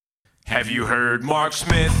Have you heard Mark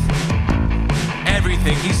Smith?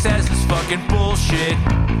 Everything he says is fucking bullshit.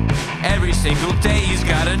 Every single day he's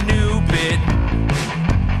got a new bit,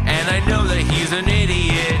 and I know that he's an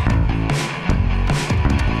idiot,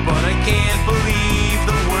 but I can't believe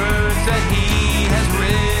the words that he has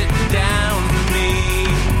written down for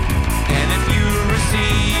me. And if you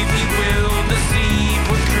receive, he will deceive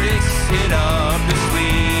with tricks hid up his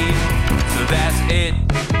sleeve. So that's it.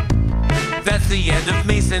 That's the end of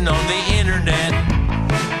Mason on the internet.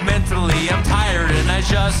 Mentally I'm tired and I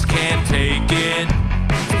just can't take it,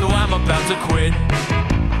 so I'm about to quit.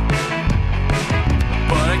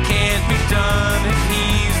 But I can't be done if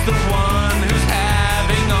he's the one who's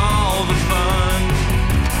having all the fun.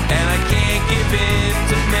 And I can't give in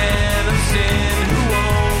to men of sin who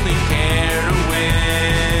only care to win.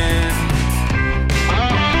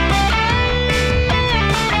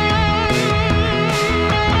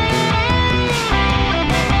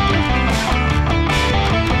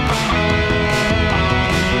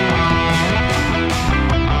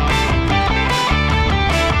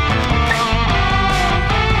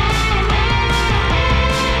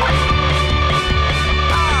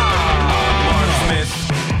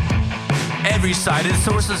 Every cited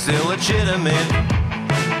source is illegitimate.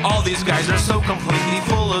 All these guys are so completely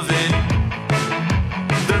full of it.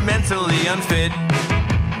 They're mentally unfit.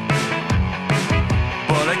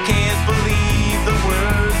 But I can't believe